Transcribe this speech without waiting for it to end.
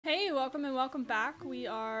welcome and welcome back. We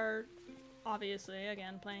are obviously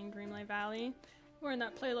again playing Dreamlight Valley. We're in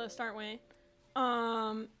that playlist, aren't we?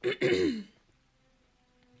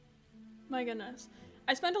 My goodness.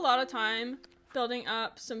 I spent a lot of time building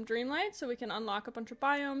up some Dreamlight so we can unlock a bunch of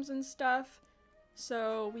biomes and stuff.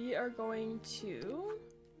 So we are going to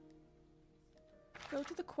go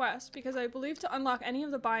to the quest because I believe to unlock any of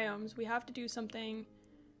the biomes we have to do something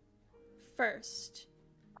first.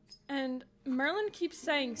 And Merlin keeps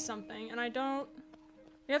saying something and I don't...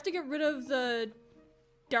 We have to get rid of the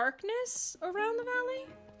darkness around the valley?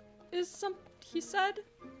 Is some... he said?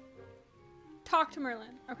 Talk to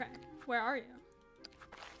Merlin. Okay. Where are you?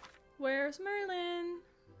 Where's Merlin?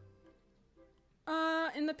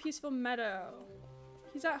 In the peaceful meadow.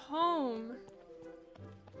 He's at home.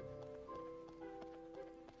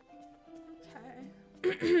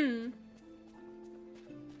 Okay.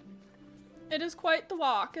 It is quite the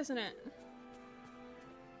walk, isn't it?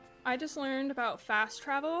 I just learned about fast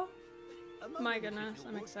travel. My goodness,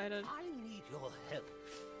 I'm excited. I need your help.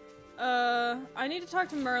 I need to talk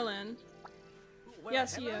to Merlin. Well,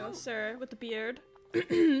 Yes, hello. you, sir, with the beard.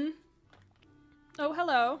 Oh,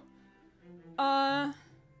 hello.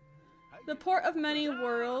 The port of many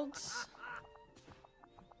worlds.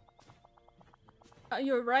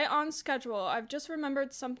 You're right on schedule. I've just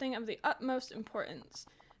remembered something of the utmost importance.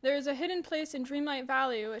 There is a hidden place in Dreamlight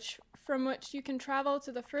Valley from which you can travel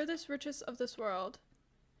to the furthest reaches of this world.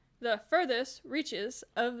 The furthest reaches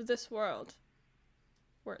of this world.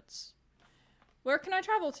 Words. Where can I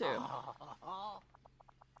travel to?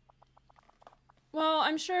 Well,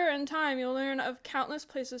 I'm sure in time you'll learn of countless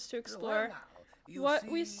places to explore. What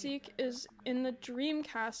we seek is in the Dream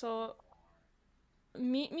Castle.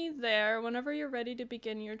 Meet me there whenever you're ready to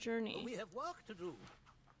begin your journey. We have work to do.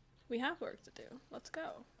 We have work to do. Let's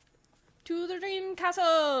go. To the Dream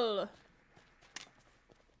Castle!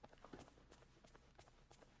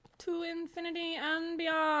 To infinity and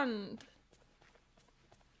beyond.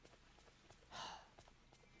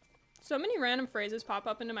 So many random phrases pop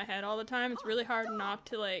up into my head all the time. It's really hard not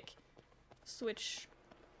to, like, switch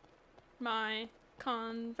my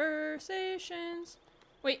conversations.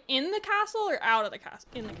 Wait, in the castle or out of the castle?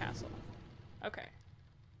 In the castle. Okay.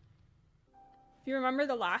 If you remember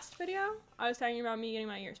the last video, I was talking about me getting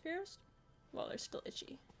my ears pierced. Well, they're still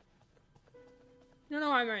itchy. I don't know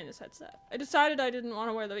why I'm wearing this headset. I decided I didn't want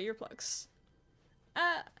to wear the earplugs.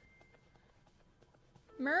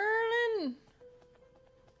 Merlin!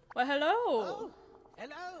 Well, hello! Oh,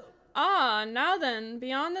 hello! Ah, now then,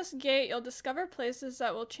 beyond this gate, you'll discover places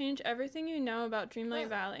that will change everything you know about Dreamlight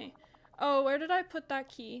Valley. Oh, where did I put that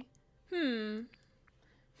key?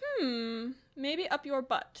 Maybe up your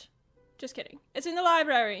butt. Just kidding. It's in the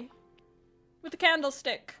library. With the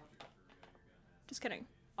candlestick. Just kidding.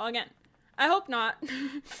 All again. I hope not.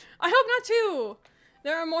 I hope not too!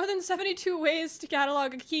 There are more than 72 ways to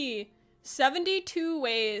catalog a key. 72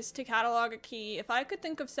 ways to catalog a key. If I could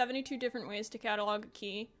think of 72 different ways to catalog a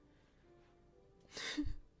key.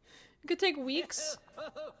 It could take weeks.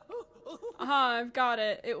 Aha, I've got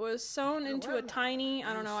it. It was sewn into a tiny...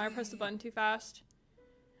 I don't know, I pressed the button too fast.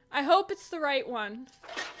 I hope it's the right one.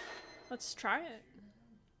 Let's try it.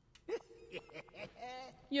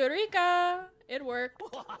 Eureka! It worked.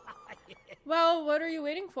 Well, what are you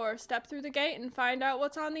waiting for? Step through the gate and find out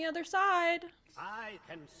what's on the other side. I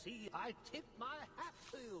can see. I tip my hat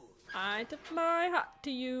to you. I tip my hat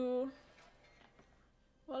to you.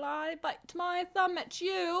 Well, I bite my thumb at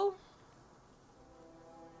you.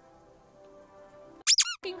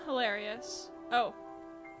 F***ing hilarious. Oh.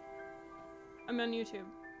 I'm on YouTube.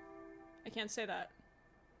 I can't say that.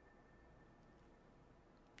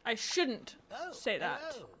 I shouldn't say that.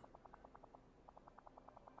 Hello.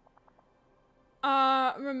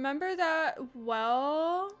 Remember that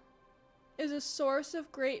well is a source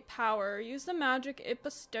of great power. Use the magic it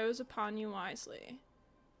bestows upon you wisely.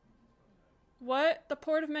 What? The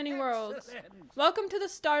port of many worlds. Excellent. Welcome to the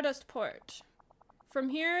Stardust Port. From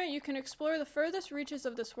here, you can explore the furthest reaches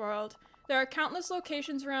of this world. There are countless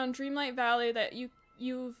locations around Dreamlight Valley that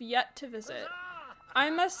you've yet to visit. I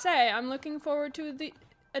must say, I'm looking forward to the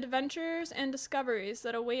adventures and discoveries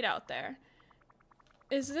that await out there.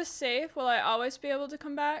 Is this safe? Will I always be able to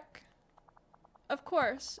come back? Of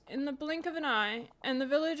course, in the blink of an eye, and the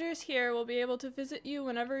villagers here will be able to visit you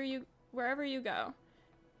wherever you go.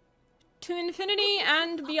 To infinity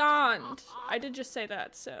and beyond. I did just say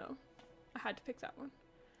that, so I had to pick that one.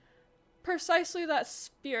 Precisely that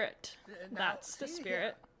spirit. That's the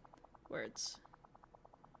spirit. Words.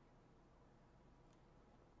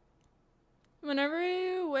 Whenever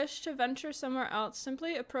you wish to venture somewhere else,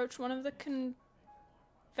 simply approach one of the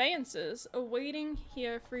Conveyances awaiting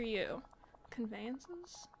here for you.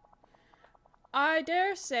 Conveyances? I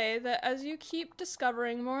dare say that as you keep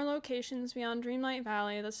discovering more locations beyond Dreamlight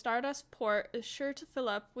Valley, the Stardust Port is sure to fill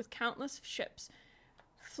up with countless ships,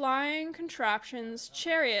 flying contraptions,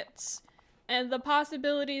 chariots, and the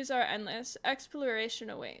possibilities are endless. Exploration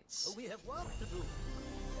awaits. We have work to do.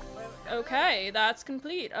 Okay, that's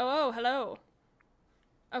complete. Oh, hello.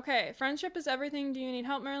 Okay, friendship is everything. Do you need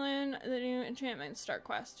help, Merlin? The new enchantment start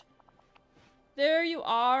quest. There you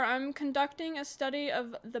are. I'm conducting a study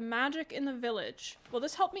of the magic in the village. Will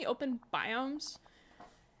this help me open biomes?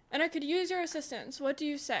 And I could use your assistance. What do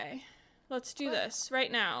you say? Let's do this right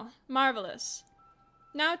now. Marvelous.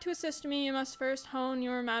 Now to assist me, you must first hone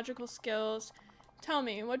your magical skills. Tell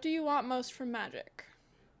me, what do you want most from magic?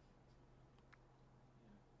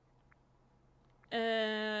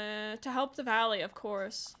 To help the valley, of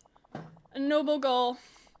course. A noble goal.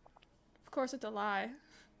 Of course it's a lie.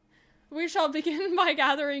 We shall begin by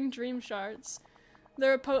gathering dream shards.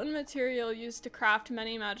 They're a potent material used to craft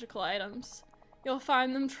many magical items. You'll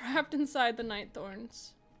find them trapped inside the night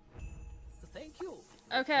thorns. Thank you.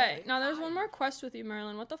 Okay, now there's one more quest with you,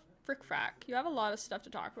 Merlin. What the frick frack? You have a lot of stuff to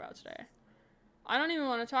talk about today. I don't even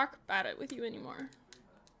want to talk about it with you anymore.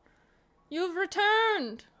 You've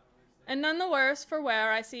returned! And none the worse for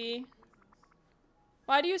wear, I see.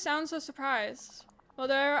 Why do you sound so surprised? Well,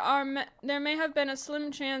 there may have been a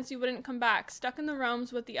slim chance you wouldn't come back, stuck in the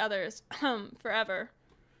realms with the others, forever.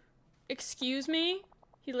 Excuse me?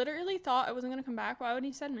 He literally thought I wasn't gonna come back. Why would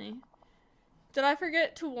he send me? Did I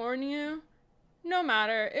forget to warn you? No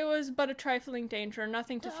matter. It was but a trifling danger,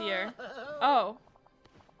 nothing to fear. Oh.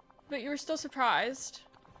 But you were still surprised.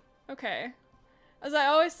 Okay. As I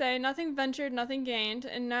always say, nothing ventured, nothing gained,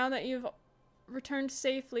 and now that you've returned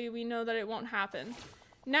safely, we know that it won't happen.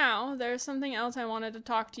 Now, there's something else I wanted to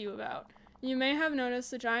talk to you about. You may have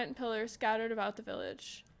noticed the giant pillars scattered about the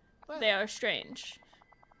village. They are strange.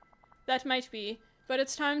 That might be, but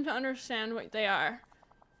it's time to understand what they are.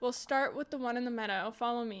 We'll start with the one in the meadow.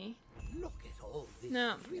 Follow me. Look at all this.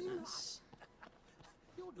 No, goodness.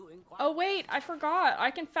 You're doing quite Oh wait, I forgot.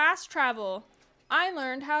 I can fast travel. I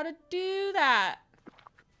learned how to do that.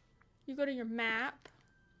 You go to your map.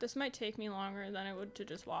 This might take me longer than it would to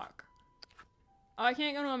just walk. Oh, I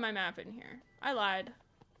can't go to my map in here. I lied.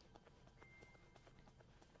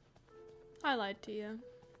 I lied to you.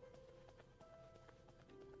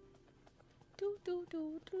 Do do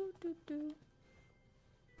do do do do.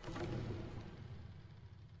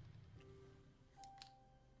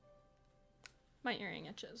 My earring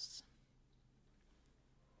itches.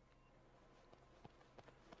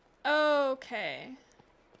 Okay.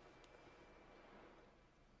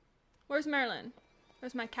 Where's Merlin?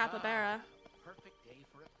 Where's my capybara? perfect day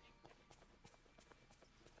for a picnic.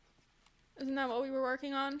 Isn't that what we were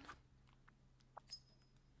working on?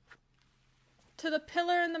 To the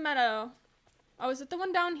pillar in the meadow. Oh, is it the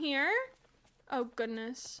one down here? Oh,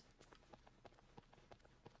 goodness.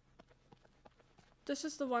 This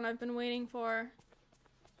is the one I've been waiting for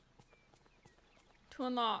to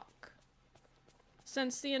unlock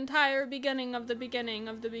since the entire beginning of the beginning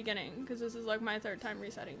of the beginning, because this is like my third time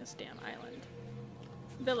resetting this damn island.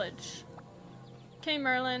 Village. Okay,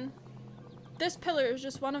 Merlin. This pillar is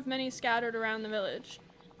just one of many scattered around the village.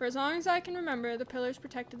 For as long as I can remember, the pillars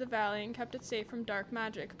protected the valley and kept it safe from dark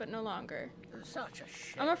magic, but no longer. Such a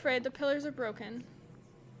shame. I'm afraid the pillars are broken.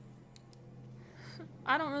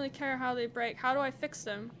 I don't really care how they break. How do I fix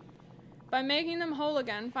them? By making them whole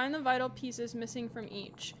again, find the vital pieces missing from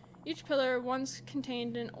each. Each pillar once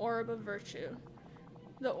contained an orb of virtue.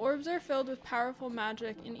 The orbs are filled with powerful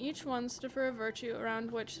magic, and each one stood for a virtue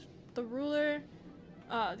around which the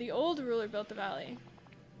old ruler built the valley.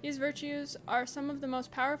 These virtues are some of the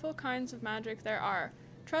most powerful kinds of magic there are.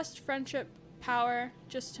 Trust, friendship, power,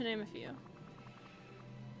 just to name a few.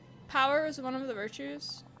 Power is one of the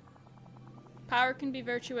virtues. Power can be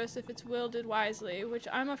virtuous if it's wielded wisely, which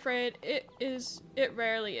I'm afraid it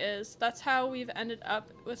rarely is. That's how we've ended up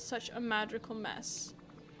with such a magical mess.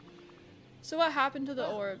 So what happened to the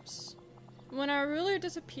orbs? When our ruler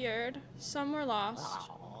disappeared, some were lost,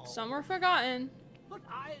 some were forgotten, But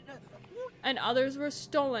and others were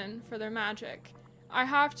stolen for their magic. I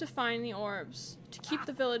have to find the orbs to keep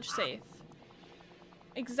the village safe.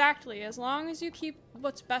 Exactly, as long as you keep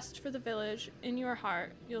what's best for the village in your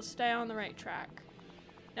heart, you'll stay on the right track.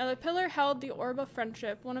 Now the pillar held the orb of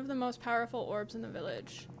friendship, one of the most powerful orbs in the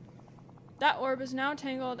village. That orb is now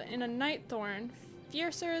tangled in a night thorn,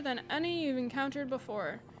 fiercer than any you've encountered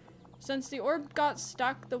before. Since the orb got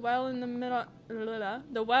stuck, the well in the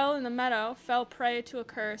meadow fell prey to a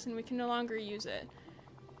curse, and we can no longer use it.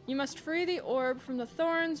 You must free the orb from the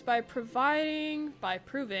thorns by proving,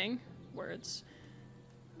 words,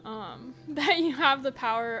 that you have the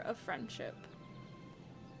power of friendship.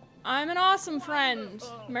 I'm an awesome friend.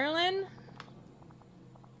 Merlin?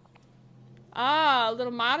 Ah, a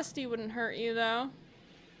little modesty wouldn't hurt you, though.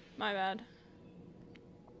 My bad.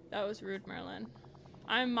 That was rude, Merlin.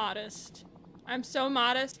 I'm modest. I'm so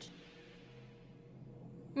modest.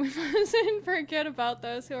 We mustn't forget about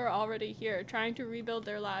those who are already here, trying to rebuild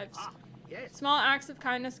their lives. Yes. Small acts of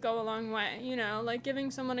kindness go a long way. You know, like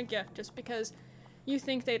giving someone a gift just because you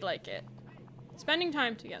think they'd like it. Spending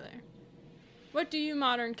time together. What do you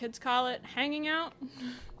modern kids call it? Hanging out?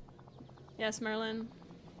 Yes, Merlin.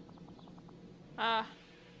 Ah.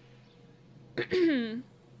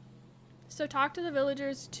 So talk to the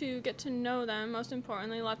villagers to get to know them. Most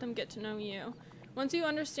importantly, let them get to know you. Once you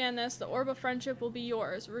understand this, the orb of friendship will be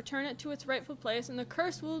yours. Return it to its rightful place, and the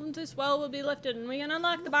curse will this well will be lifted, and we can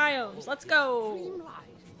unlock the biomes. Let's go!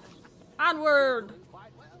 Onward!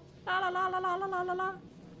 La la la la la la la la la.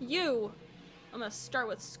 You! I'm gonna start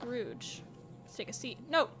with Scrooge. Let's take a seat.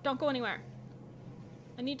 No, don't go anywhere.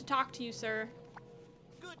 I need to talk to you, sir.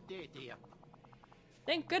 Good day, dear.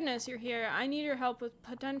 Thank goodness you're here. I need your help with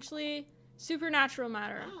potentially supernatural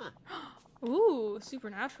matter. Ooh,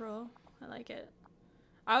 supernatural. I like it.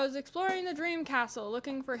 I was exploring the Dream Castle,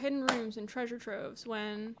 looking for hidden rooms and treasure troves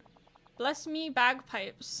when... Bless me,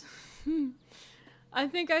 bagpipes. I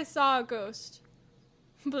think I saw a ghost.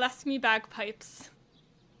 Bless me, bagpipes.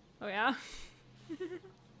 Oh, yeah?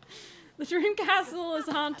 The Dream Castle is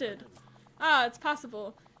haunted. Ah, it's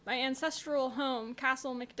possible. My ancestral home,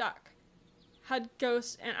 Castle McDuck, had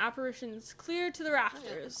ghosts and apparitions clear to the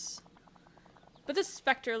rafters. But this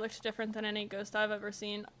specter looked different than any ghost I've ever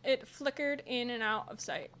seen. It flickered in and out of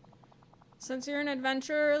sight. Since you're an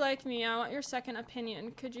adventurer like me, I want your second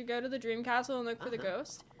opinion. Could you go to the Dream Castle and look for the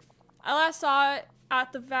ghost? I last saw it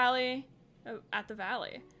at the very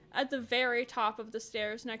top of the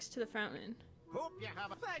stairs next to the fountain. Hope you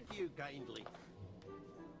have a thank you kindly.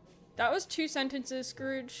 That was 2 sentences,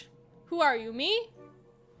 Scrooge. Who are you, me?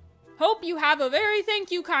 Hope you have a very thank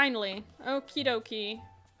you kindly. Okie dokie.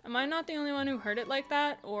 Am I not the only one who heard it like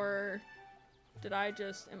that? Or did I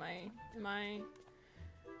just, am I?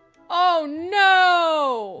 Oh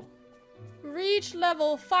no! Reach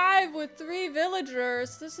level 5 with 3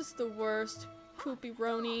 villagers. This is the worst. Poopy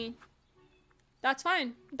Roni. That's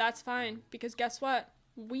fine. That's fine. Because guess what?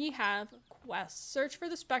 We have quests. Search for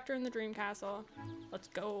the Specter in the Dream Castle. Let's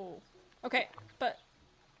go. Okay, but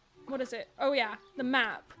what is it? Oh yeah, the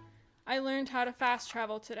map. I learned how to fast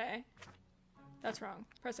travel today. That's wrong.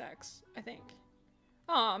 Press X, I think.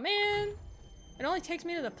 Aw, man. It only takes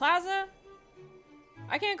me to the plaza?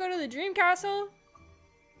 I can't go to the Dream Castle?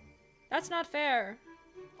 That's not fair.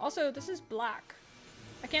 Also, this is black.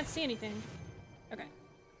 I can't see anything. Okay.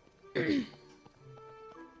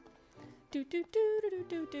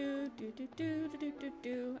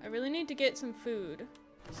 I really need to get some food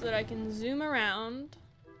so that I can zoom around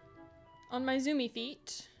on my zoomy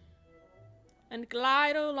feet and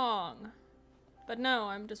glide along. But no,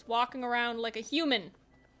 I'm just walking around like a human.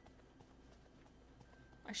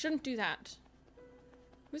 I shouldn't do that.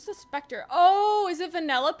 Who's the Specter? Oh, is it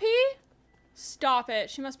Vanellope? Stop it.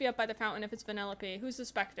 She must be up by the fountain if it's Vanellope. Who's the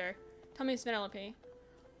Specter? Tell me it's Vanellope.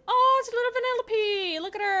 Oh, it's little Vanellope.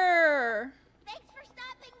 Look at her. Thanks for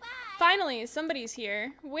stopping by. Finally, somebody's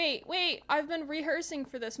here. Wait. I've been rehearsing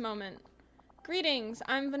for this moment. Greetings.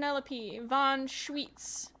 I'm Vanellope von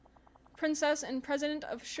Schweetz, Princess and President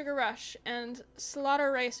of Sugar Rush and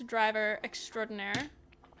Slaughter Race Driver Extraordinaire.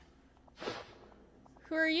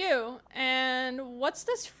 Who are you? And what's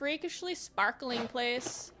this freakishly sparkling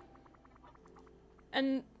place?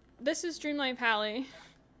 And this is Dreamlight Valley.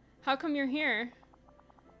 How come you're here?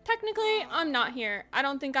 Technically, I'm not here. I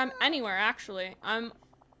don't think I'm anywhere, actually. I'm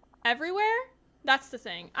everywhere? That's the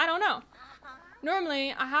thing. I don't know.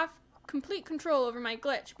 Normally, I have complete control over my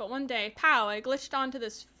glitch, but one day, pow, I glitched onto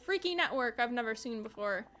this freaky network I've never seen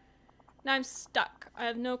before. Now I'm stuck. I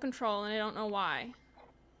have no control, and I don't know why.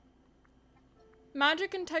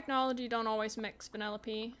 Magic and technology don't always mix,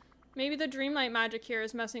 Vanellope. Maybe the Dreamlight magic here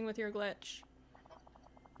is messing with your glitch.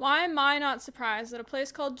 Why am I not surprised that a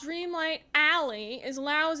place called Dreamlight Alley is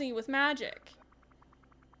lousy with magic?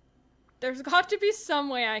 There's got to be some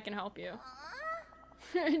way I can help you.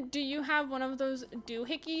 Do you have one of those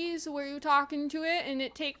doohickeys where you talk into it and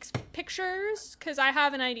it takes pictures? Because I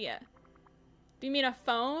have an idea. Do you mean a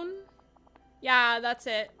phone? Yeah, that's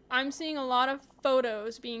it. I'm seeing a lot of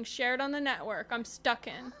photos being shared on the network I'm stuck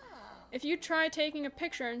in. If you try taking a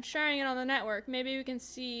picture and sharing it on the network, maybe we can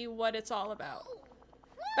see what it's all about.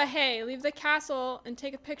 But hey, leave the castle and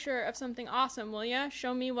take a picture of something awesome, will ya?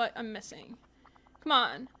 Show me what I'm missing. Come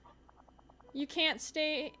on. You can't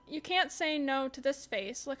say no to this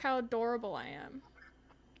face. Look how adorable I am.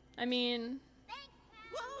 I mean,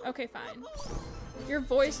 okay, fine. Your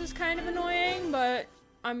voice is kind of annoying, but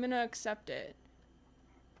I'm gonna accept it.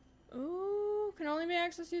 Ooh, can only be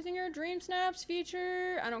accessed using your Dream Snaps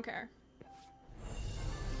feature. I don't care.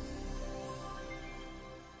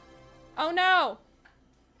 Oh no!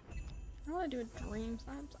 I don't want to do a Dream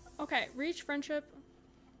Snaps. Okay, reach friendship.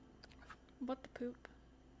 What the poop?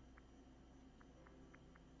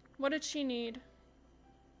 What did she need?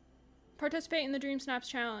 Participate in the Dream Snaps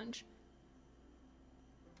challenge.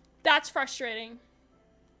 That's frustrating.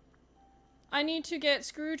 I need to get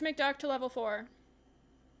Scrooge McDuck to level 4.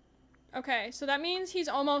 Okay, so that means he's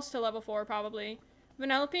almost to level 4, probably.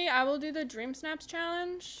 Vanellope, I will do the Dream Snaps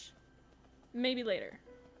challenge. Maybe later.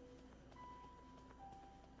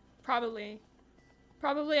 Probably.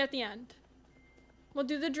 Probably at the end. We'll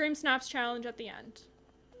do the Dream Snaps challenge at the end.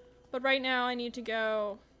 But right now I need to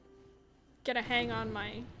go get a hang on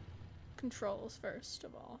my controls first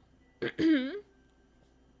of all.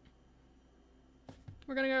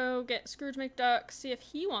 We're gonna go get Scrooge McDuck, see if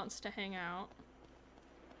he wants to hang out.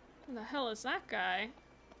 Who the hell is that guy?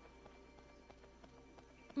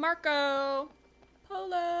 Marco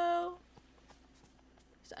Polo.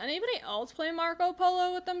 Does anybody else play Marco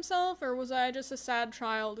Polo with themselves, or was I just a sad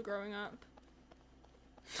child growing up?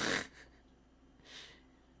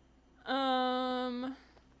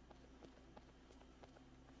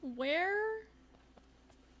 Where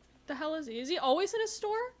the hell is he? Is he always in a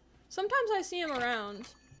store? Sometimes I see him around.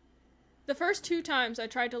 The first 2 times I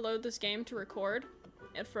tried to load this game to record,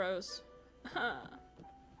 it froze.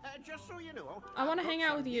 Just so you know, I want to hang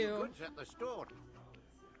out with you. At the store.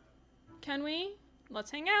 Can we?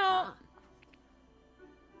 Let's hang out.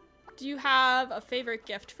 Do you have a favorite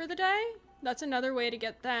gift for the day? That's another way to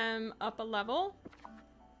get them up a level.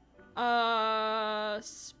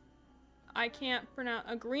 I can't pronounce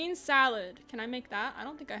a green salad. Can I make that? I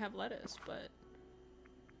don't think I have lettuce, but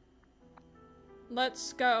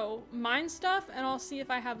let's go mine stuff and I'll see if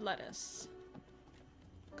I have lettuce.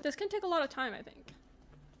 This can take a lot of time, I think.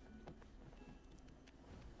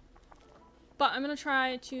 But I'm gonna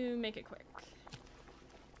try to make it quick.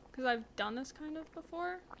 Because I've done this kind of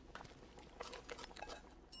before.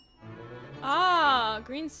 Ah,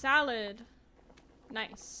 green salad.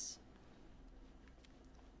 Nice.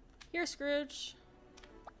 Here, Scrooge.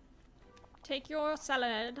 Take your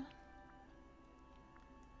salad.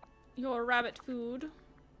 Your rabbit food.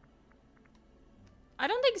 I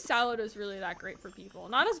don't think salad is really that great for people.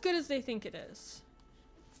 Not as good as they think it is.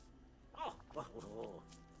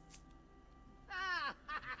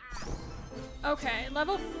 Okay,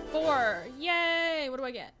 level 4. Yay! What do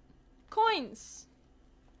I get? Coins!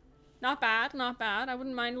 Not bad, not bad. I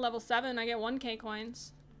wouldn't mind level 7. I get 1k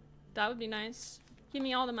coins. That would be nice. Give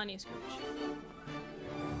me all the money, Scrooge.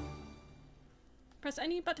 Press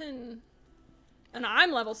any button. And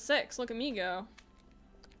I'm level 6. Look at me go.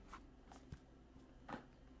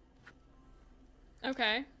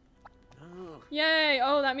 Okay. Yay!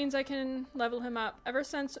 Oh, that means I can level him up. Ever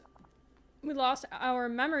since we lost our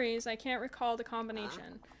memories, I can't recall the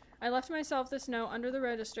combination. I left myself this note under the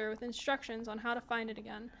register with instructions on how to find it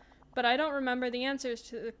again. But I don't remember the answers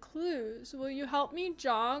to the clues. Will you help me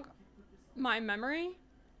jog my memory?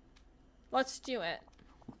 Let's do it.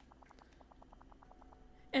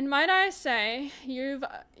 And might I say, you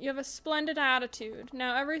have a splendid attitude.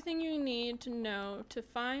 Now everything you need to know to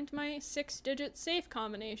find my 6-digit safe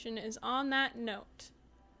combination is on that note.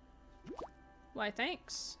 Why,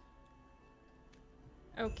 thanks.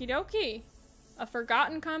 Okie dokie. A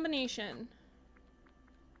forgotten combination.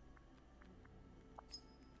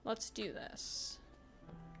 Let's do this.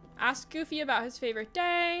 Ask Goofy about his favorite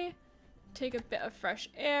day. Take a bit of fresh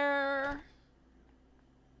air.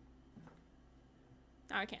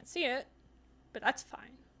 Now I can't see it, but that's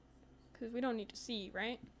fine. Because we don't need to see,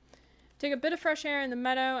 right? Take a bit of fresh air in the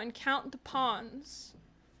meadow and count the ponds.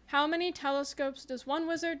 How many telescopes does one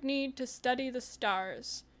wizard need to study the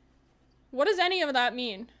stars? What does any of that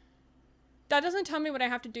mean? That doesn't tell me what I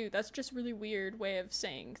have to do. That's just a really weird way of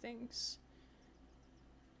saying things.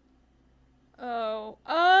 Oh.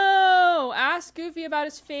 Oh! Ask Goofy about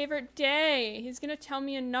his favorite day. He's gonna tell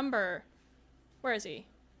me a number. Where is he?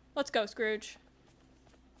 Let's go, Scrooge.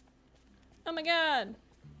 Oh my god.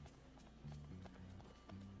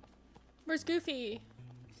 Where's Goofy?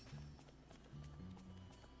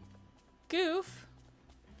 Goof?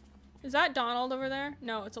 Is that Donald over there?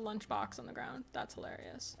 No, it's a lunchbox on the ground. That's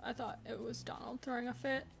hilarious. I thought it was Donald throwing a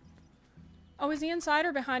fit. Oh, is he inside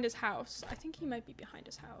or behind his house? I think he might be behind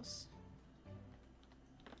his house.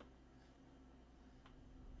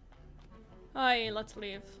 Aye, let's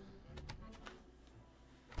leave.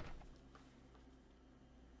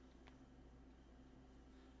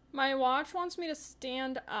 My watch wants me to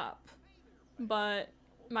stand up, but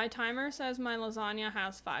my timer says my lasagna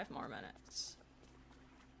has 5 more minutes.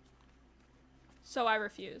 So I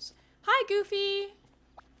refuse. Hi, Goofy!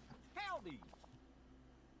 Howdy.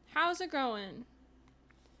 How's it going?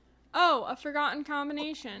 Oh, a forgotten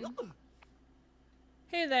combination.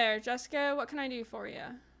 Hey there, Jessica. What can I do for you?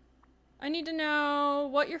 I need to know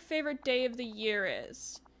what your favorite day of the year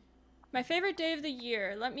is. My favorite day of the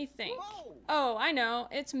year, let me think. Whoa. Oh, I know.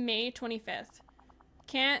 It's May 25th.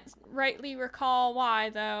 Can't rightly recall why,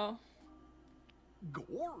 though.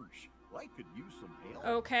 Gorge. I could use some help.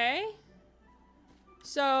 Okay.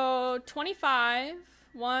 So, 25.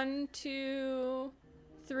 1, 2,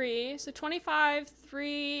 3. So, 25,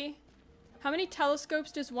 3. How many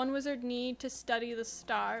telescopes does one wizard need to study the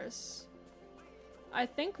stars? I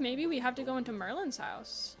think maybe we have to go into Merlin's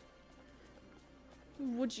house.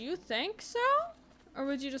 Would you think so? Or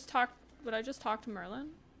would you just talk, would I just talk to Merlin?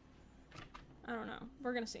 I don't know.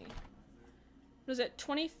 We're gonna see. What is it?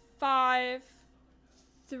 25,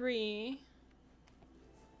 3,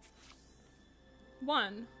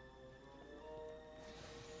 1.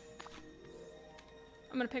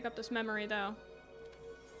 I'm gonna pick up this memory though.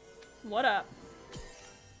 What up?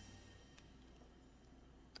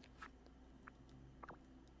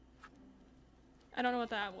 I don't know what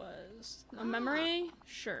that was. A memory?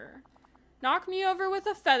 Sure. Knock me over with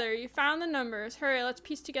a feather. You found the numbers. Hurry, let's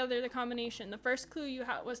piece together the combination. The first clue you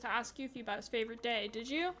had was to ask Goofy about his favorite day. Did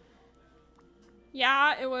you?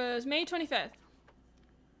 Yeah, it was May 25th.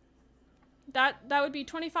 That would be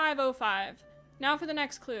 2505. Now for the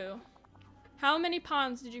next clue. How many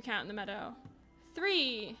ponds did you count in the meadow?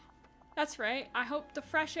 3. That's right. I hope the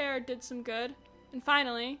fresh air did some good. And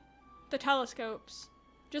finally, the telescopes.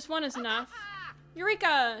 Just one is enough.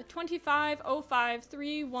 Eureka!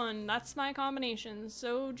 250531. That's my combination.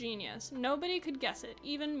 So genius. Nobody could guess it,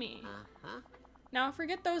 even me. Now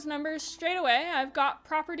forget those numbers straight away. I've got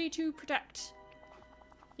property to protect.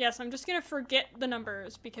 Yes, I'm just gonna forget the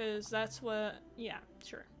numbers because that's what... Yeah,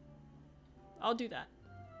 sure. I'll do that.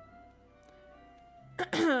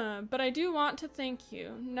 But I do want to thank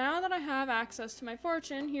you. Now that I have access to my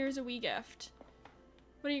fortune, here's a wee gift.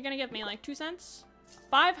 What are you gonna give me, like 2 cents?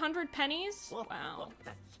 500 pennies? Wow.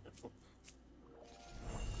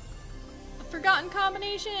 A forgotten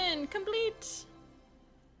combination! Complete!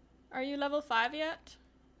 Are you level 5 yet?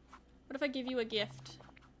 What if I give you a gift?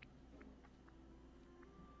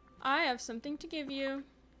 I have something to give you.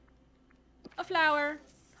 A flower.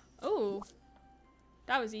 Oh.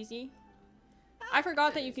 That was easy. I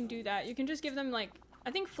forgot that you can do that. You can just give them, like...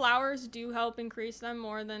 I think flowers do help increase them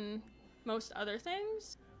more than most other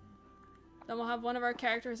things. Then we'll have one of our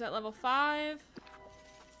characters at level 5.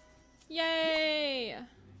 Yay!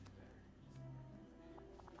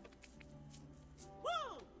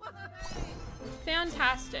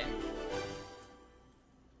 Fantastic.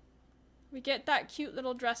 We get that cute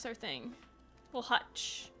little dresser thing. Little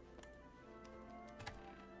hutch.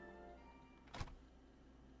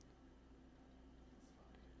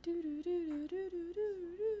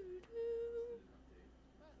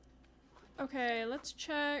 Okay, let's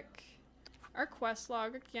check our quest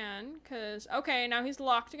log again, because, okay, now he's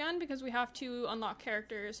locked again because we have to unlock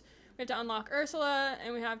characters. We have to unlock Ursula,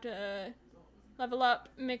 and we have to level up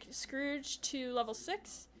make Scrooge to level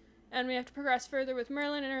 6, and we have to progress further with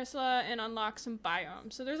Merlin and Ursula and unlock some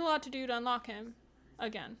biomes. So there's a lot to do to unlock him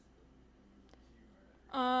again.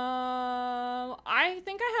 I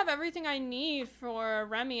think I have everything I need for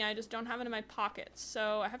Remy. I just don't have it in my pockets,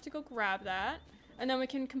 so I have to go grab that, and then we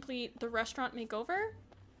can complete the restaurant makeover.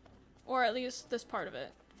 Or at least this part of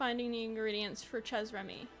it. Finding the ingredients for Ches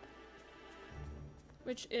Remy.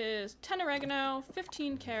 Which is 10 oregano,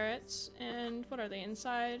 15 carrots, and what are they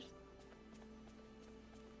inside?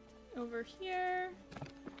 Over here.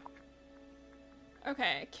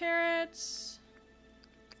 Okay, carrots,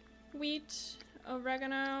 wheat,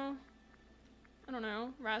 oregano, I don't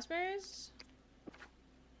know, raspberries?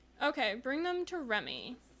 Okay, bring them to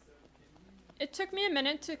Remy. It took me a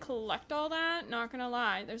minute to collect all that, not gonna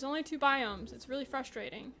lie. There's only 2 biomes. It's really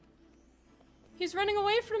frustrating. He's running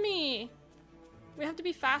away from me! We have to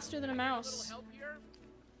be faster than a mouse.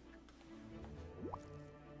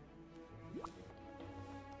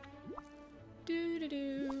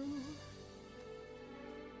 Doo-doo-doo.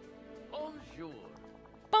 Bonjour.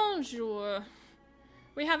 Bonjour.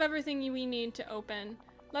 We have everything we need to open.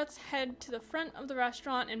 Let's head to the front of the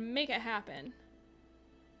restaurant and make it happen.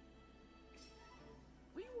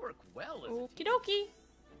 We work well as Okie dokie.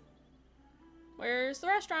 Where's the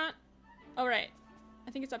restaurant? Oh, right.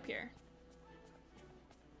 I think it's up here.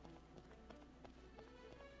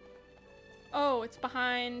 Oh, it's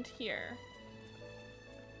behind here.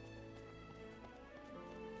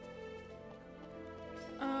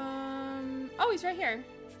 Oh, he's right here.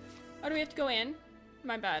 Oh, do we have to go in?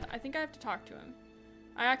 My bad. I think I have to talk to him.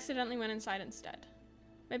 I accidentally went inside instead.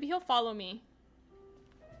 Maybe he'll follow me.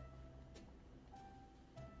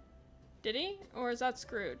 Did he? Or is that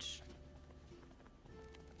Scrooge?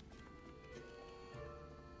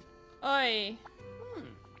 Oi.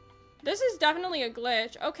 This is definitely a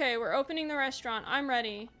glitch. Okay, we're opening the restaurant. I'm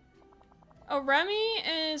ready. Oh, Remy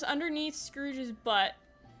is underneath Scrooge's butt.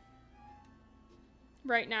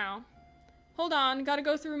 Right now. Hold on, gotta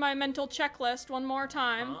go through my mental checklist one more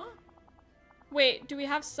time. Huh? Wait, do we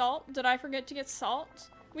have salt? Did I forget to get salt?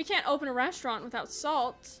 We can't open a restaurant without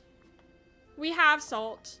salt. We have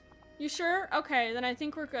salt. You sure? Okay, then I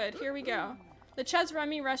think we're good. Here we go. The Chez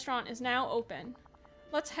Remy restaurant is now open.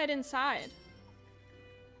 Let's head inside.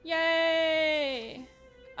 Yay!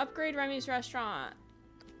 Upgrade Remy's restaurant.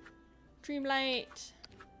 Dreamlight.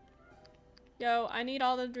 Yo, I need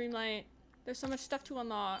all the Dreamlight. There's so much stuff to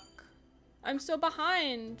unlock. I'm so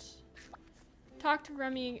behind. Talk to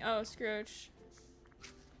Remy. Oh, Scrooge.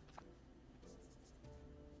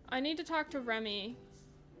 I need to talk to Remy.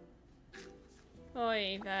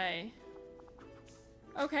 Oy vey.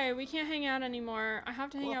 Okay, we can't hang out anymore. I have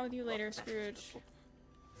to hang out with you later, Scrooge.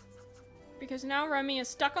 Because now Remy is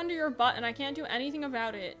stuck under your butt and I can't do anything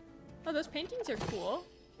about it. Oh, those paintings are cool.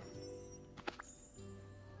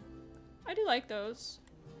 I do like those.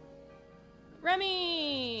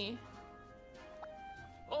 Remy!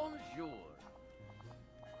 Bonjour.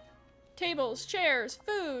 Tables, chairs,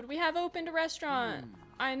 food. We have opened a restaurant.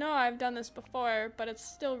 I know I've done this before, but it's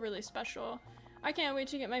still really special. I can't wait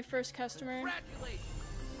to get my first customer. Congratulations.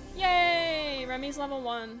 Yay! Remy's level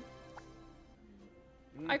 1.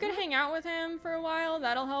 I could hang out with him for a while.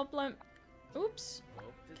 That'll help him. Oops.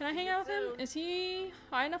 Can I hang out with him? Is he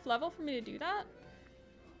high enough level for me to do that?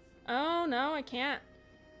 Oh, no, I can't.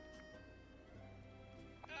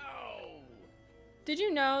 Did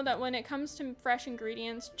you know that when it comes to fresh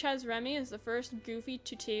ingredients, Chez Remy is the first Goofy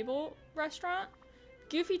to Table restaurant?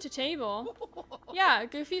 Goofy to Table? Yeah,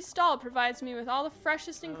 Goofy's stall provides me with all the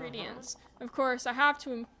freshest ingredients. Of course, I have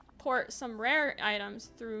to import some rare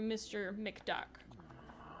items through Mr. McDuck,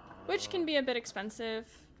 which can be a bit expensive.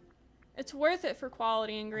 It's worth it for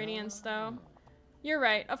quality ingredients, though. You're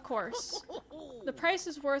right, of course. The price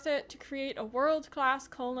is worth it to create a world-class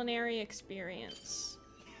culinary experience.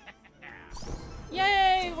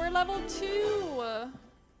 Yay, we're level 2.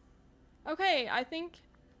 Okay, I think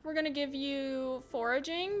we're gonna give you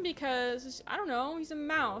foraging because, I don't know, he's a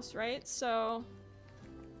mouse, right? So,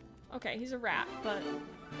 okay, he's a rat, but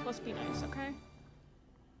let's be nice, okay?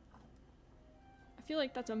 I feel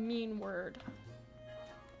like that's a mean word.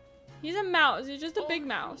 He's a mouse, he's just a big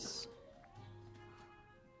mouse.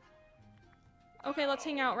 Okay, let's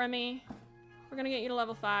hang out, Remy. We're gonna get you to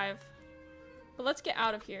level 5. But let's get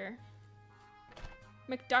out of here.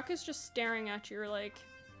 McDuck is just staring at your, like,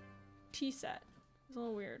 tea set. It's a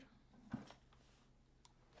little weird.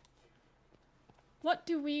 What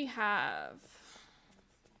do we have?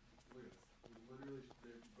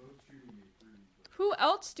 Who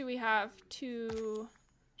else do we have to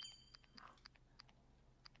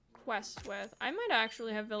quest with? I might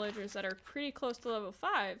actually have villagers that are pretty close to level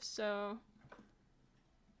 5, so...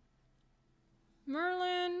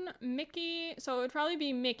 Merlin, Mickey, so it would probably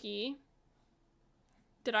be Mickey.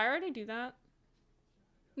 Did I already do that?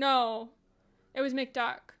 No, it was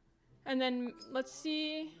McDuck. And then let's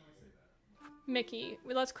see, Mickey.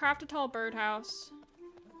 Let's craft a tall birdhouse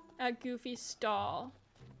at Goofy's stall.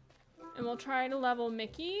 And we'll try to level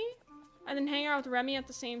Mickey and then hang out with Remy at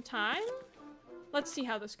the same time. Let's see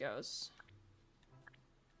how this goes.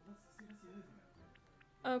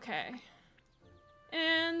 Okay.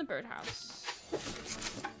 And the birdhouse.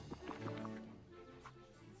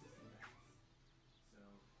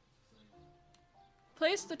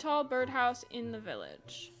 Place the tall birdhouse in the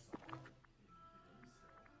village.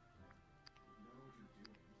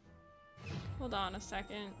 Hold on a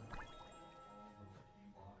second.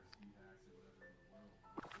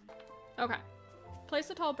 Okay. Place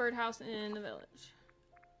the tall birdhouse in the village.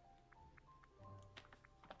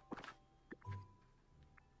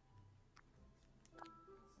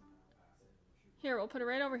 Here, we'll put it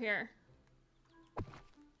right over here.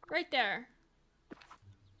 Right there.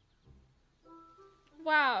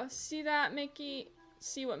 Wow, see that, Mickey?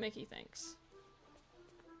 see what Mickey thinks.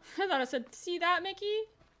 I thought it said, see that, Mickey?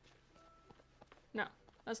 No,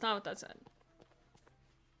 that's not what that said.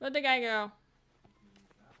 Where'd the guy go?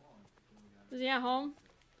 Is he at home?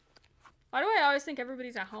 Why do I always think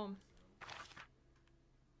everybody's at home?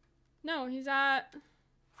 No, he's at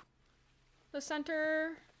the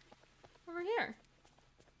center over here.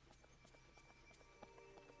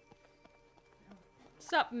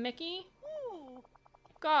 What's up, Mickey?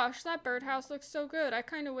 Gosh, that birdhouse looks so good. I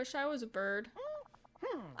kind of wish I was a bird.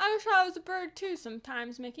 I wish I was a bird too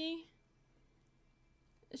sometimes, Mickey.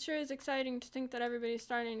 It sure is exciting to think that everybody's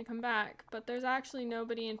starting to come back, but there's actually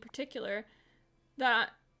nobody in particular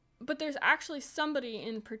that... But there's actually somebody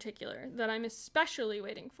in particular that I'm especially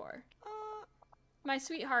waiting for. My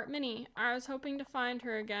sweetheart, Minnie. I was hoping to find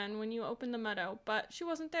her again when you opened the meadow, but she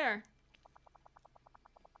wasn't there.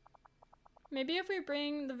 Maybe if we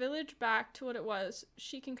bring the village back to what it was,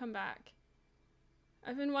 she can come back.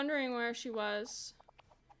 I've been wondering where she was.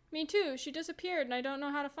 Me too. She disappeared and I don't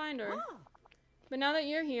know how to find her. But now that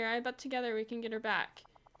you're here, I bet together we can get her back.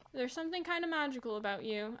 There's something kind of magical about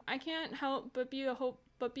you. I can't help but be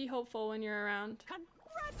hopeful when you're around.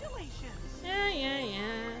 Congratulations! Yeah.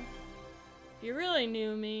 If you really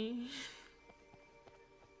knew me.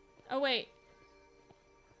 Oh, wait.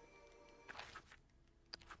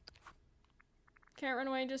 Can't run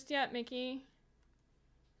away just yet, Mickey.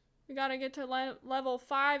 We gotta get to level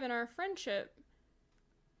 5 in our friendship.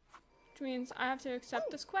 Which means I have to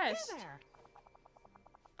accept this quest.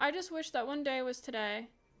 I just wish that one day was today.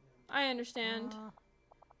 I understand.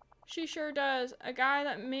 She sure does. A guy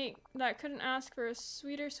that couldn't ask for a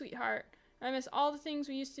sweeter sweetheart. I miss all the things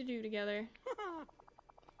we used to do together.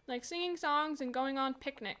 Like singing songs and going on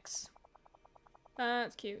picnics.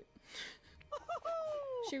 That's cute.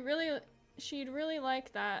 She'd really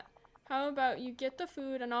like that. How about you get the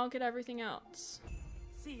food and I'll get everything else.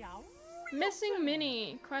 Missing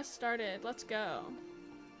Minnie. Quest started. Let's go.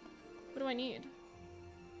 What do I need?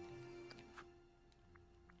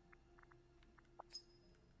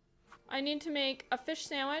 I need to make a fish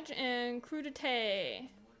sandwich and crudité.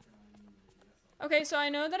 Okay, so I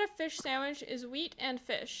know that a fish sandwich is wheat and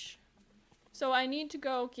fish. So I need to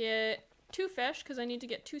go get 2 fish because I need to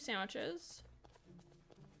get 2 sandwiches.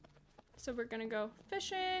 So we're gonna go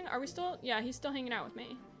fishing. Are we still? Yeah, he's still hanging out with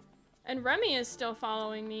me. And Remy is still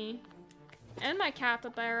following me. And my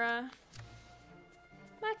capybara.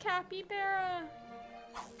 My capybara.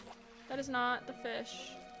 That is not the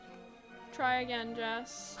fish. Try again,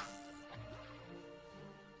 Jess.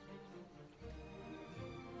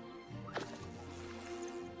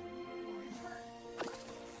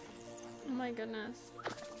 Oh my goodness.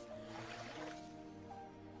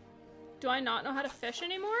 Do I not know how to fish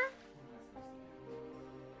anymore?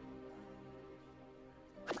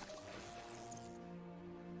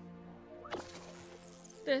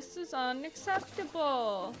 This is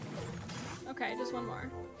unacceptable. Okay, just one more.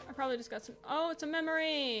 I probably just got some. Oh, it's a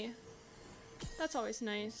memory. That's always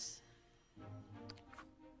nice.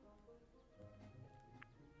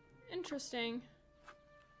 Interesting.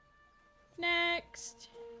 Next.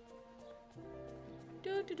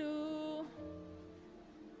 Do.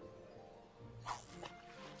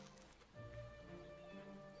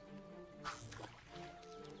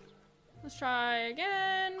 Let's try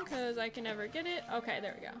again, because I can never get it. Okay,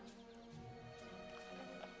 there we go.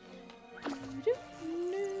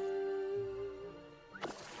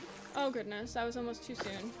 Oh goodness, that was almost too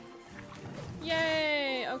soon.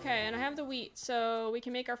 Yay! Okay, and I have the wheat, so we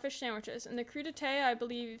can make our fish sandwiches. And the crudité, I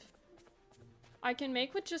believe, I can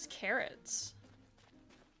make with just carrots.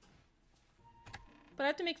 But I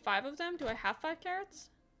have to make 5 of them? Do I have 5 carrots?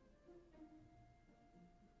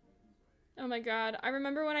 Oh my god, I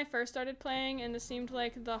remember when I first started playing and this seemed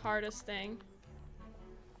like the hardest thing.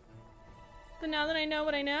 But now that I know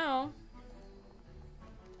what I know,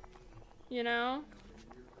 you know?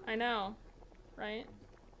 I know, right?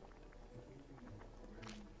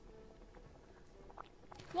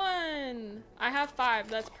 1! I have 5,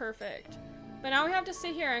 that's perfect. But now we have to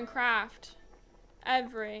sit here and craft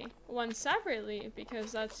every one separately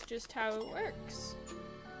because that's just how it works.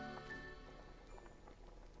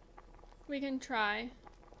 We can try.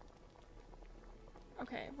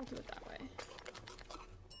 Okay, we'll do it that way.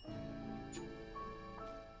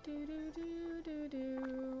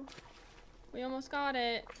 Do. We almost got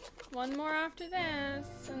it. One more after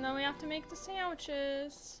this, and then we have to make the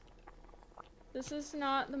sandwiches. This is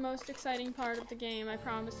not the most exciting part of the game, I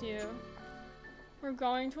promise you. We're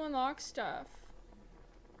going to unlock stuff.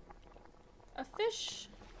 A fish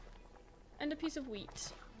and a piece of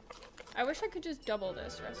wheat. I wish I could just double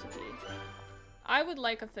this recipe. I would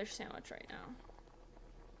like a fish sandwich right now.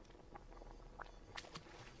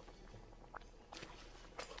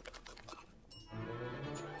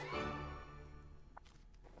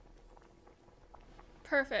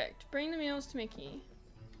 Perfect. Bring the meals to Mickey.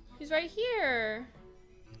 He's right here.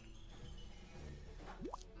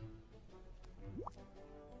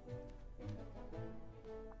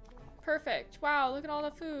 Perfect. Wow, look at all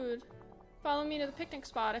the food. Follow me to the picnic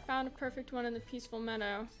spot. I found a perfect one in the peaceful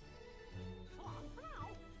meadow.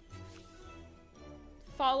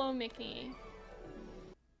 Follow Mickey.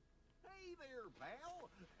 Hey there, pal.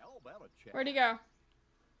 How about a chat? Where'd he go?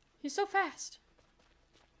 He's so fast.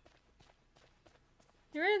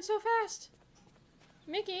 You're in so fast.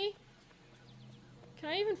 Mickey. Can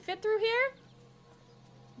I even fit through here?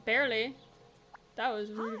 Barely. That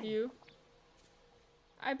was rude of you.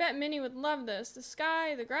 I bet Minnie would love this. The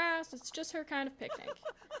sky, the grass, it's just her kind of picnic.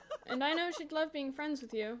 And I know she'd love being friends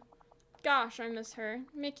with you. Gosh, I miss her.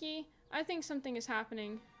 Mickey, I think something is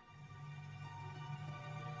happening.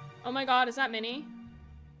 Oh my god, is that Minnie?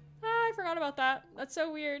 Ah, I forgot about that. That's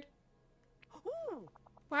so weird.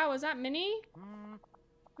 Wow, was that Minnie?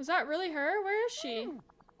 Was that really her? Where is she?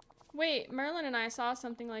 Wait, Merlin and I saw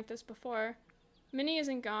something like this before. Minnie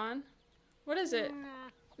isn't gone. What is it?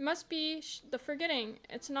 It must be the forgetting.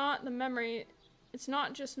 It's not the memory. It's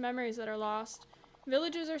not just memories that are lost.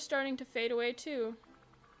 Villages are starting to fade away too.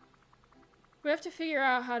 We have to figure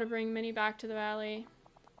out how to bring Minnie back to the valley.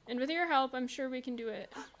 And with your help, I'm sure we can do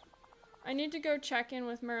it. I need to go check in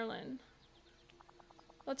with Merlin.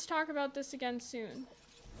 Let's talk about this again soon.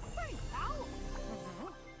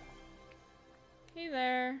 Hey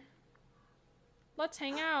there. Let's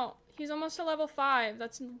hang out. He's almost to level 5.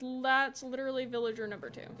 That's literally villager number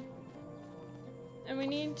 2. And we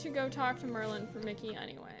need to go talk to Merlin for Mickey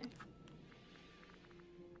anyway.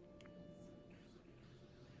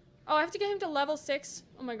 Oh, I have to get him to level 6?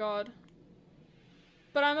 Oh my god.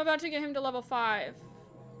 But I'm about to get him to level 5.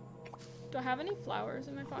 Do I have any flowers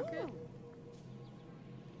in my pocket?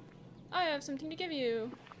 I have something to give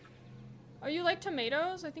you. Oh, you like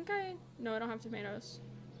tomatoes? No, I don't have tomatoes.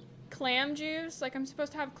 Clam juice? Like I'm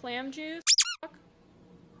supposed to have clam juice?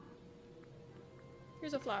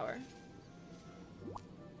 Here's a flower.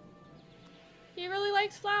 He really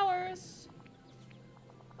likes flowers.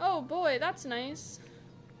 Oh boy, that's nice.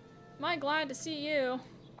 Am I glad to see you?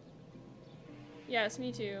 Yes,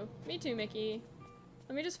 me too. Me too, Mickey.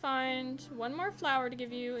 Let me just find one more flower to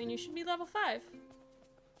give you and you should be level 5.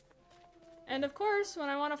 And of course, when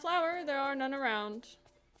I want a flower, there are none around.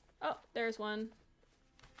 Oh, there's one.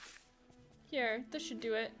 Here, this should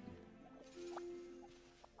do it.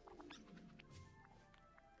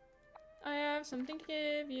 I have something to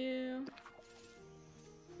give you.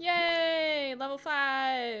 Yay! Level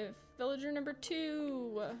 5! Villager number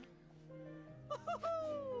 2.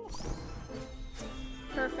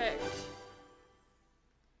 Perfect.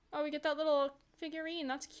 Oh, we get that little figurine.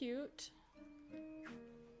 That's cute.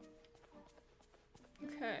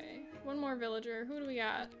 Okay, one more villager. Who do we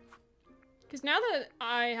got? Because now that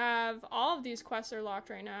I have all of these quests are locked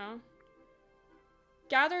right now.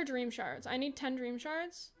 Gather dream shards. I need 10 dream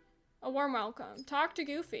shards. A warm welcome. Talk to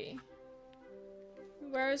Goofy.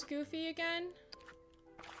 Where is Goofy again?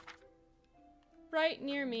 Right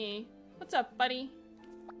near me. What's up, buddy?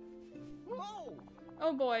 Whoa.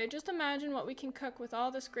 Oh boy, just imagine what we can cook with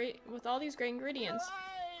all these great ingredients.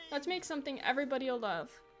 Let's make something everybody'll love.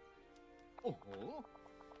 Oh.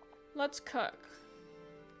 Let's cook.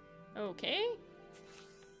 Okay.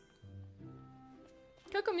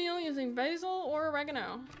 Cook a meal using basil or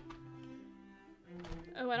oregano.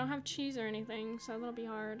 Oh, I don't have cheese or anything, so that'll be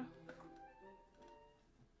hard.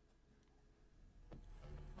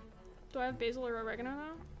 Do I have basil or oregano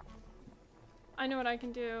now? I know what I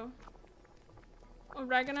can do.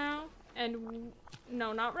 Oregano and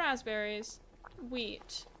no, not raspberries.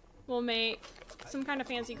 Wheat. We'll make some kind of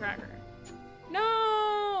fancy cracker.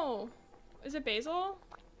 No! Is it basil?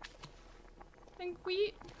 I think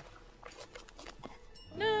wheat.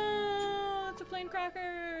 No, it's a plain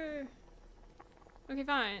cracker. Okay,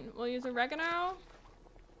 fine. We'll use oregano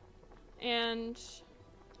and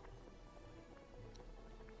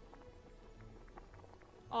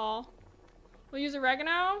all. We'll use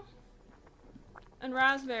oregano and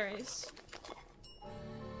raspberries.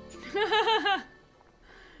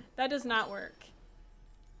 That does not work.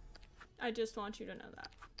 I just want you to know that.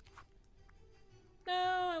 No,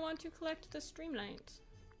 I want to collect the Dreamlight.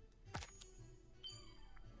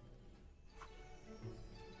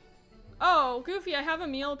 Oh, Goofy, I have a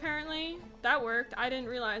meal apparently. That worked. I didn't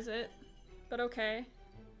realize it, but okay.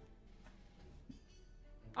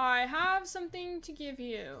 I have something to give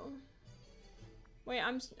you. Wait,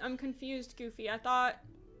 I'm confused, Goofy. I thought...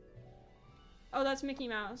 Oh, that's Mickey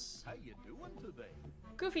Mouse. How you doing today?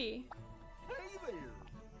 Goofy. Hey there.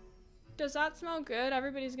 Does that smell good?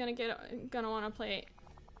 Everybody's gonna want to play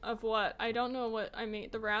Of what? I don't know what I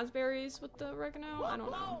made. The raspberries with the oregano? I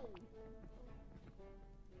don't know.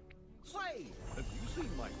 Say, have you seen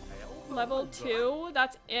my tail? Level 2?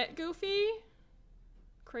 That's it, Goofy?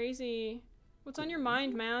 Crazy. What's on your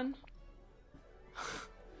mind, man?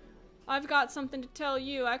 I've got something to tell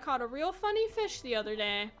you. I caught a real funny fish the other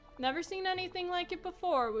day. Never seen anything like it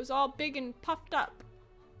before. It was all big and puffed up.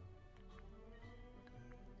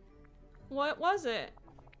 What was it?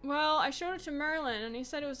 Well, I showed it to Merlin and he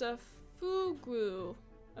said it was a fugu.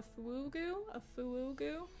 A fugu? A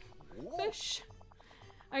fugu? Fish?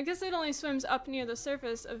 I guess it only swims up near the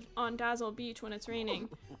surface on Dazzle Beach when it's raining.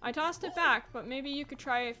 I tossed it back, but maybe you could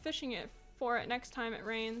try fishing it for it next time it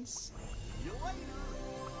rains.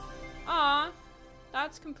 Aw,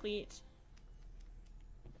 that's complete.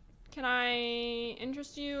 Can I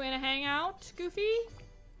interest you in a hangout, Goofy?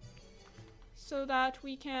 So that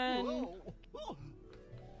we can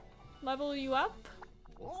level you up?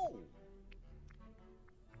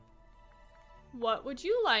 What would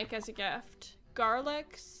you like as a gift?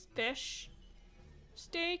 Garlic, fish,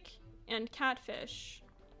 steak, and catfish.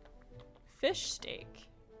 Fish steak.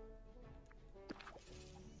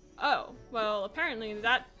 Oh, well, apparently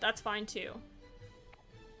that's fine too.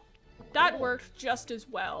 That worked just as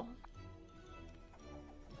well.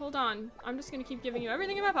 Hold on, I'm just gonna keep giving you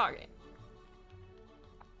everything in my pocket.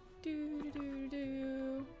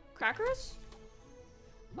 Do. Crackers?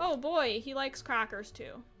 Oh boy, he likes crackers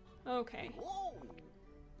too. Okay.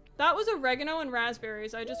 That was oregano and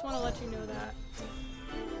raspberries. I just want to let you know that.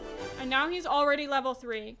 And now he's already level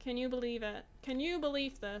 3. Can you believe it? Can you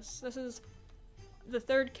believe this? This is the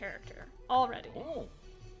 3rd character already.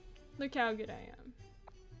 Look how good I am.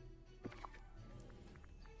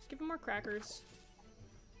 Let's give him more crackers.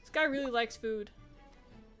 This guy really likes food.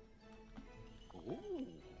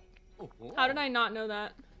 How did I not know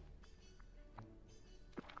that?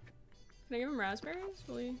 Can I give him raspberries?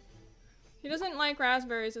 Will he? He doesn't like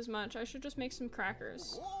raspberries as much. I should just make some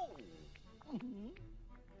crackers.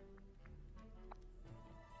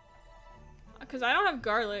 Because I don't have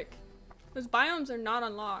garlic. Those biomes are not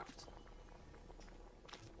unlocked.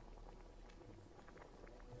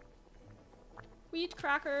 Wheat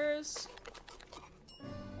crackers.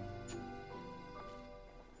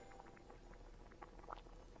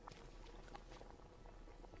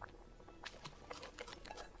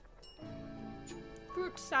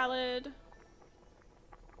 Fruit salad.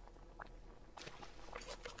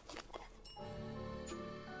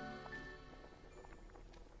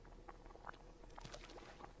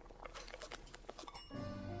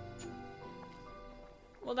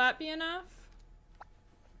 Will that be enough?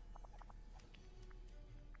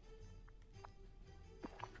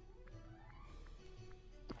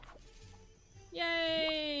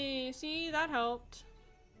 Yay! See, that helped.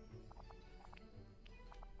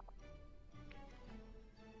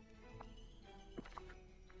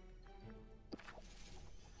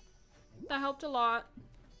 That helped a lot,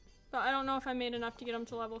 but I don't know if I made enough to get him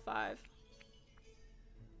to level 5.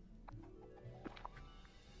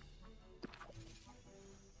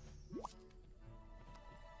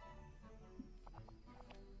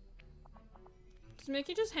 Does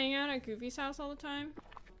Mickey just hang out at Goofy's house all the time?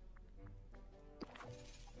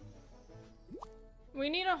 We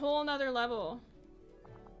need a whole nother level.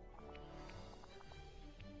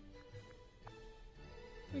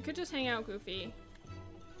 We could just hang out Goofy.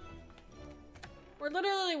 We're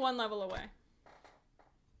literally 1 level away.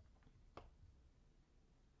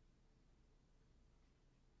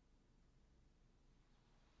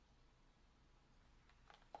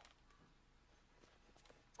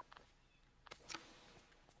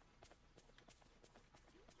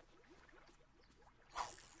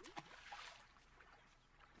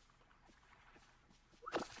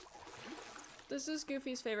 This is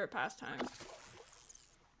Goofy's favorite pastime.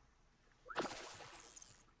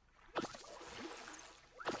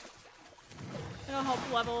 It'll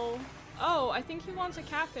help level. Oh, I think he wants a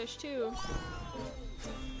catfish too.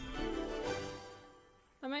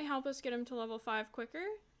 That might help us get him to level 5 quicker.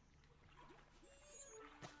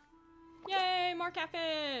 Yay, more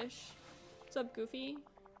catfish! What's up, Goofy?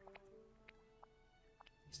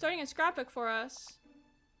 Starting a scrapbook for us.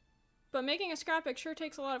 But making a scrapbook sure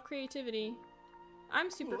takes a lot of creativity. I'm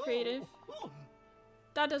super creative.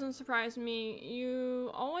 That doesn't surprise me. You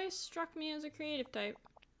always struck me as a creative type.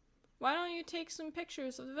 Why don't you take some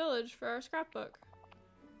pictures of the village for our scrapbook?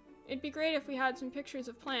 It'd be great if we had some pictures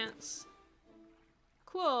of plants.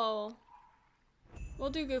 Cool. Will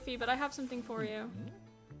do, Goofy, but I have something for you.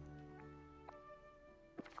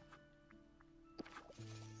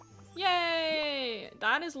 Yay!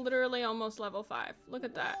 That is literally almost level 5. Look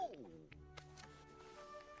at that.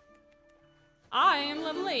 I am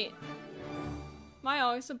level 8. Am I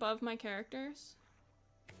always above my characters?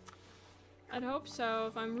 I'd hope so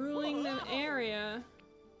if I'm ruling the area.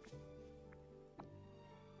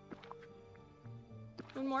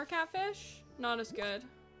 One more catfish? Not as good.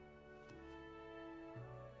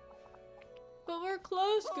 But we're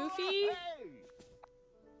close, Goofy.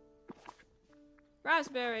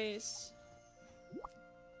 Raspberries.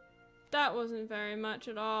 That wasn't very much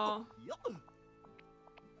at all.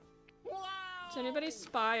 Does anybody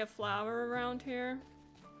spy a flower around here?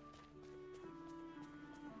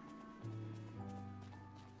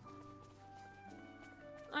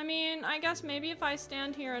 I mean, I guess maybe if I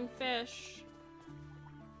stand here and fish.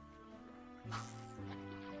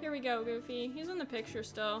 Here we go, Goofy. He's in the picture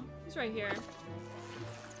still. He's right here.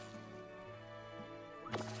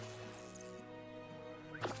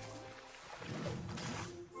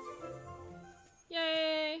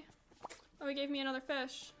 Yay! Oh, he gave me another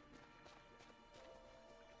fish.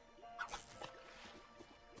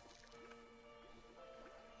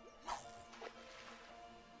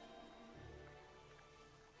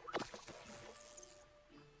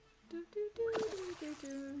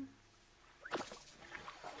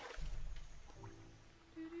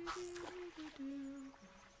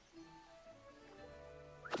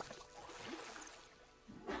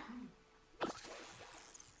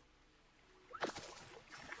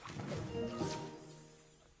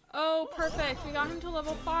 Oh, perfect. We got him to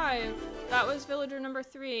level 5. That was villager number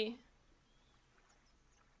 3.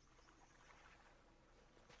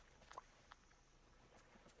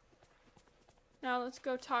 Now let's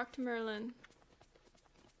go talk to Merlin.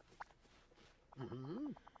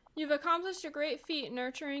 You've accomplished a great feat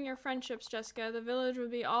nurturing your friendships, Jessica. The village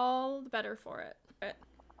would be all the better for it.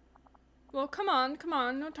 Well, come on, come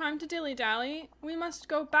on. No time to dilly-dally. We must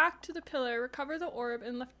go back to the pillar, recover the orb,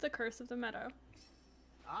 and lift the curse of the meadow.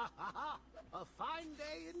 Ah, ha, ha. A fine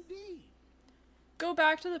day indeed. Go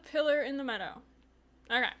back to the pillar in the meadow.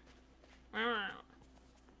 Okay.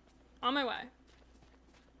 On my way.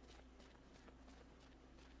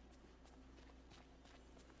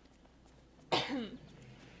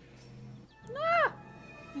 Ah!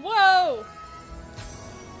 Whoa!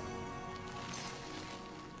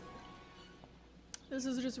 This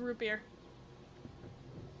is just root beer.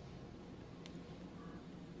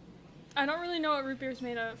 I don't really know what root beer is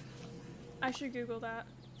made of. I should Google that.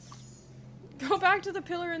 Go back to the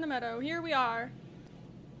pillar in the meadow. Here we are.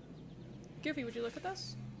 Goofy, would you look at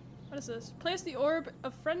this? What is this? Place the orb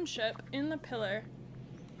of friendship in the pillar.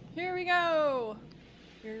 Here we go.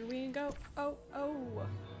 Here we go. Oh, oh.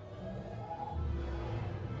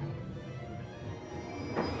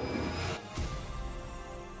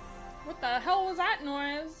 What the hell was that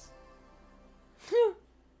noise?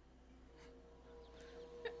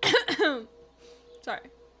 Sorry.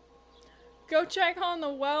 Go check on the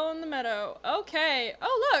well in the meadow. Okay.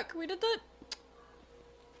 Oh, look, we did the...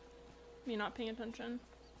 Me not paying attention.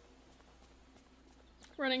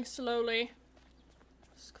 Running slowly.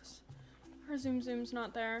 Just 'cause our zoom's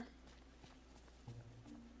not there.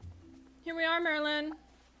 Here we are, Merlin.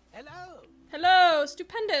 Hello. Hello,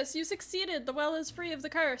 stupendous. You succeeded. The well is free of the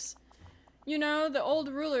curse. You know, the old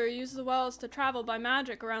ruler used the wells to travel by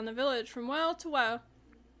magic around the village from well to well.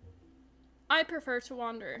 I prefer to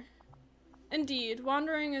wander. Indeed,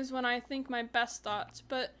 wandering is when I think my best thoughts,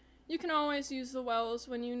 but you can always use the wells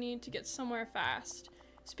when you need to get somewhere fast.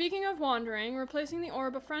 Speaking of wandering, replacing the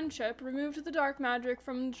orb of friendship removed the dark magic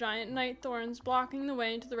from the giant night thorns blocking the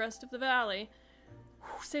way to the rest of the valley.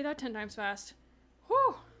 Whew, say that 10 times fast.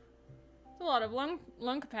 Whew! A lot of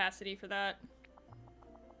lung capacity for that.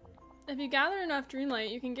 If you gather enough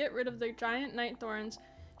Dreamlight, you can get rid of the giant night thorns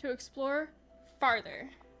to explore farther.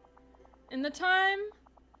 In time,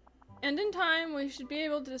 we should be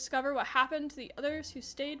able to discover what happened to the others who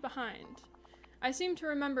stayed behind. I seem to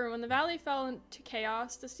remember when the valley fell into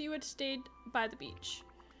chaos, the sea witch stayed by the beach.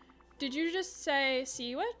 Did you just say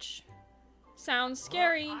sea witch? Sounds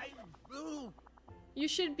scary. You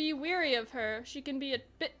should be wary of her. She can be a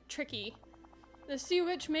bit tricky. The sea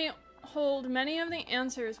witch may hold many of the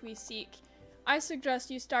answers we seek. I suggest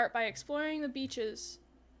you start by exploring the beaches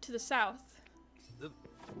to the south.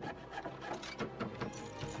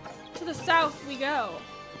 To the south we go.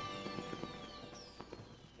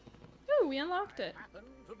 Ooh, we unlocked it.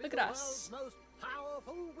 Look at us.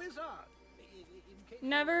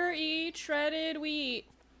 Never eat shredded wheat.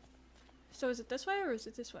 So is it this way or is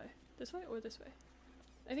it this way? This way or this way?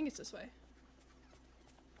 I think it's this way.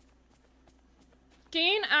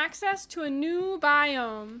 Gain access to a new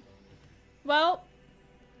biome. Well,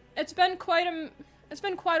 it's been quite it's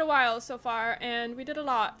been quite a while so far, and we did a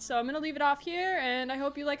lot. So I'm gonna leave it off here, and I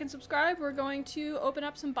hope you like and subscribe. We're going to open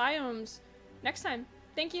up some biomes next time.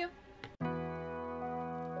 Thank you.